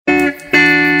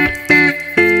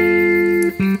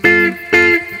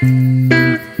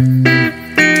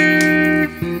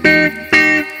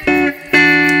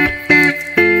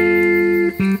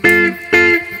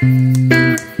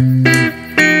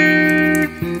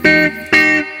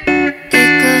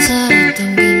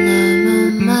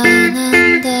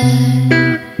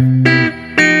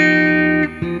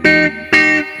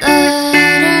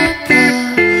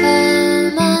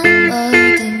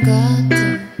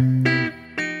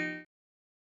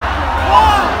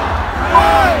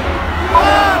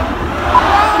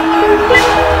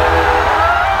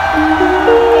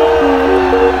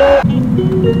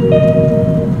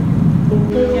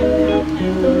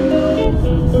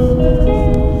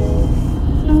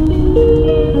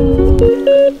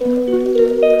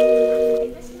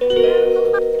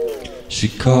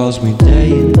calls me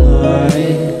day and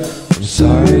night. I'm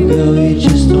sorry girl, you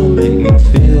just don't make me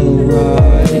feel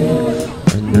right.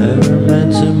 I never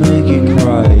meant to make you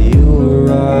cry, you were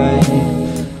right.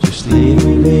 Just leave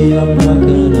me be, I'm not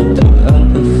gonna put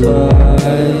up a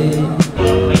fight.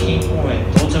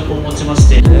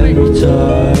 Every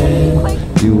time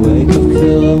you wake up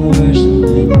feeling worse and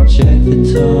then you check the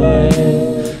time.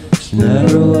 It's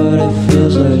never what it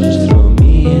feels like, just throw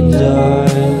me a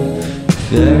dime.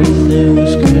 If everything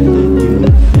was good then you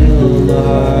would feel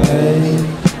alive.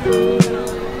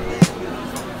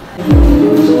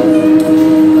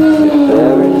 If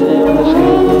everything was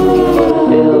good then you would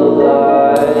feel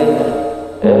alive.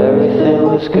 Everything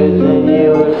was good then you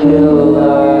would feel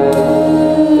alive.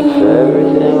 If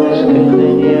everything was good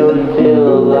then you would feel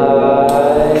alive.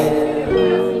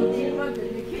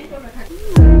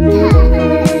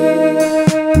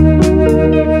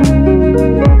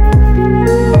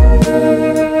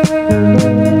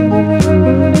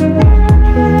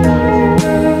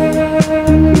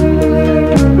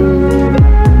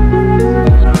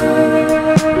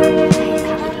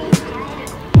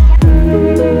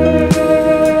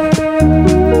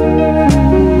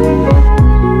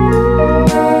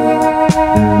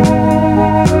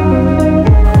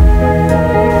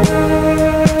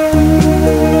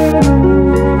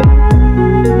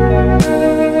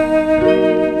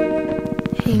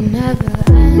 He never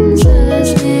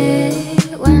answers me.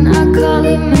 When I call,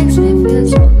 he makes me feel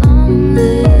so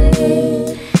lonely.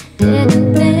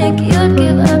 Didn't think you'd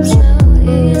give up so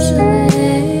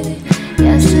easily.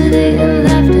 Yesterday you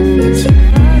left, it feels so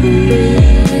funny.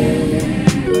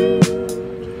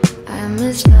 I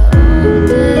miss the old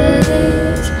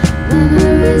days.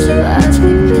 Memories of us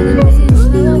keep killing me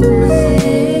slowly.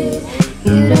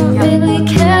 You don't really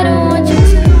care, don't want you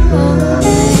to hold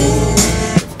me.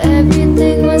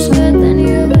 Everything was good, then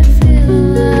you would feel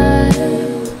alive.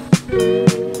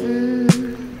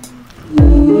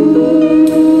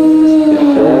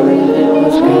 If everything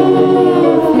was good, then you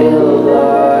would feel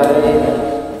alive.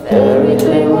 If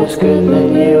everything was good, then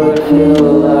you would feel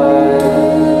alive.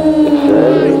 If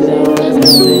everything was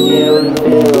good, then you would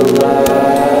feel alive.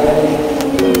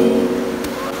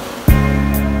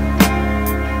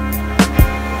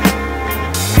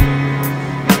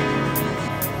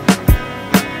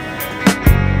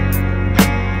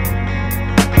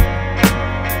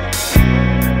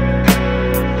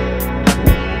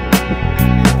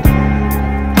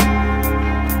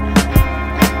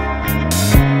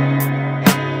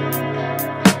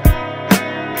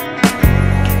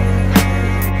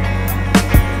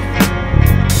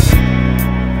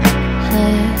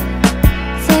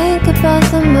 About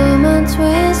the moments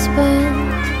we spent,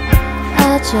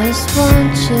 I just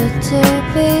want you to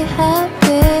be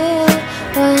happy.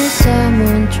 When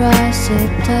someone tries to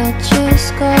touch your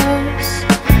scars,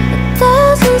 it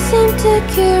doesn't seem to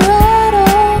cure at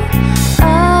all.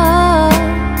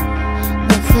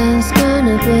 Nothing's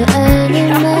gonna be any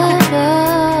better.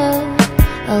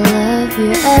 I'll love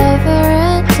you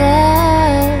every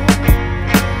day.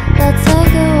 Let's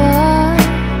take a walk.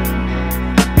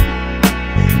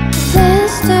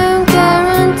 Don't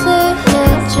guarantee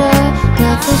future.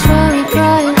 Nothing's wrong with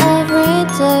crying every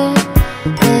day.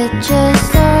 It's just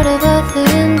sort of a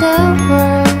thing in the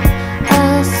world.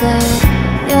 I'll say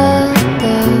you're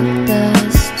the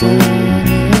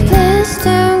destiny. Please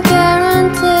don't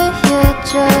guarantee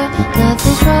future.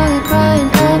 Nothing's wrong with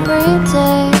crying every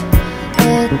day.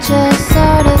 It's just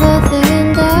sort of a thing in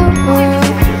the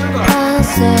world. I'll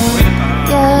say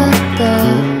you're the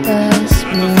best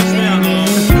me.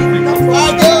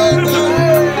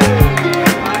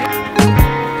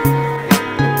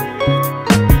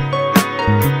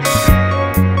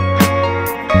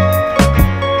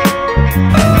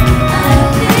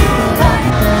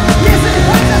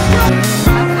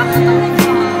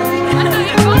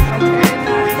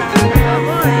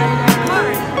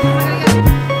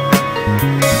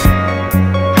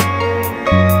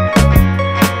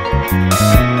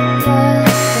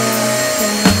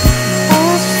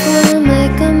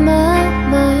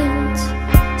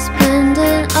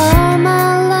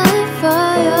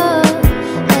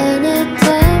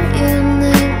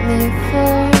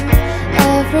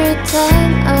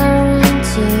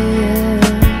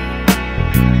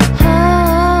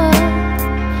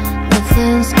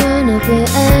 Be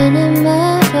any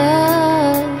better.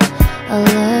 I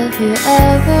love you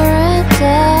every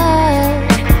day.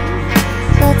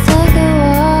 Let's take a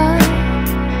walk.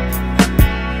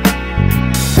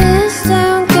 Please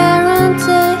don't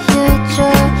guarantee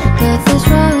future. Nothing's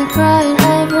wrong with crying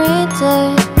every day.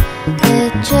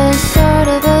 It's just sort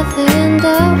of a thing in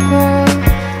the world.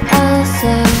 I'll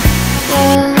say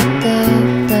you're the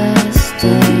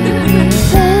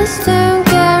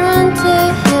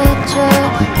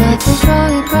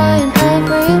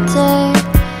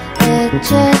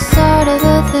just started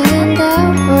a thing in the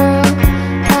world.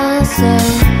 I say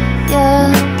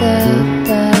you're the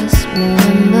best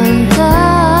moment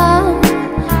of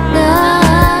날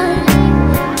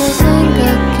내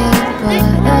생각해봐요.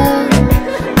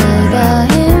 내가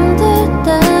힘들 때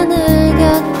늘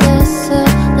곁에서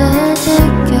날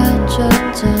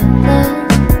지켜줬잖아.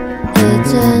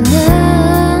 이제는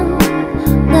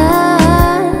날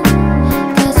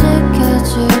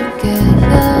가지켜줄게요.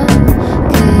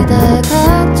 그대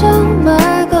걱정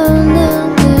말고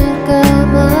눈을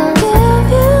감아. Give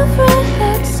you free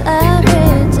hugs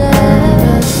every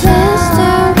day.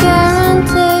 Sister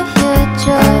guarantee you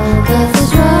joy. Life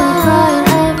is really crying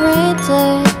every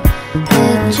day.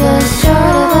 It just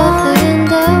started a thing in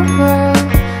the world.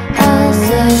 I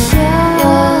say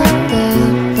you're the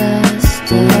best.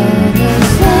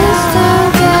 Sister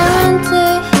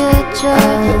guarantee you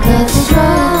joy. Life is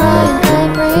really crying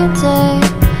every day.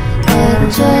 It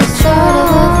just started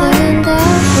a thing in the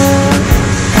world.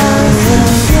 I say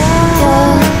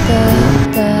you're the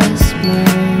best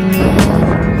moment.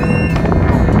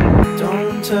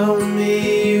 Don't tell me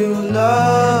you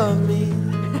love me,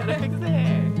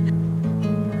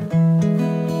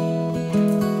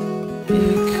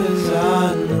 because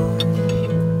I know.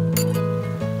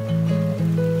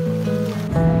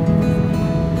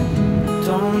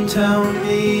 Don't tell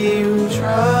me you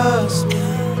trust me.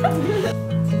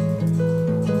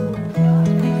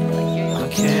 I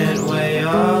can't weigh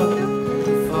up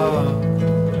the fall.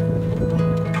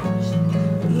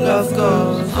 Love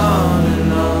goes on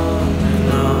and on and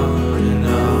on and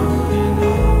on and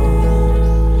on.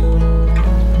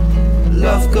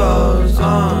 Love goes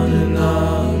on and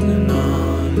on and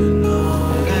on and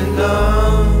on and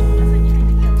on.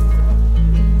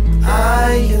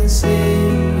 I can see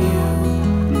you.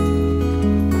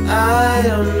 I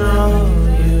don't know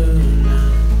you now.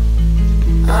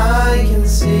 I can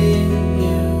see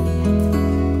you.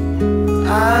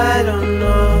 I don't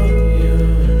know you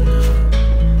now.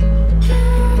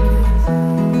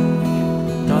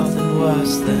 Nothing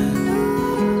worse than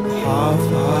a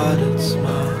half-hearted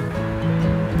smile.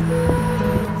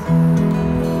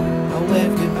 I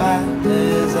wave goodbye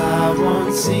as I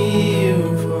won't see you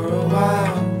for a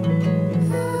while.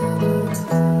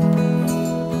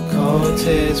 Cold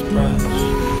tears brush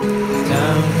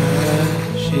down her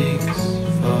cheeks,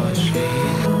 for she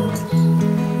knows.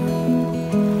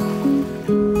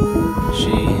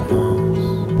 She knows.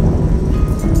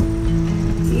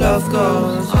 Love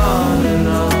goes on and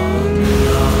on.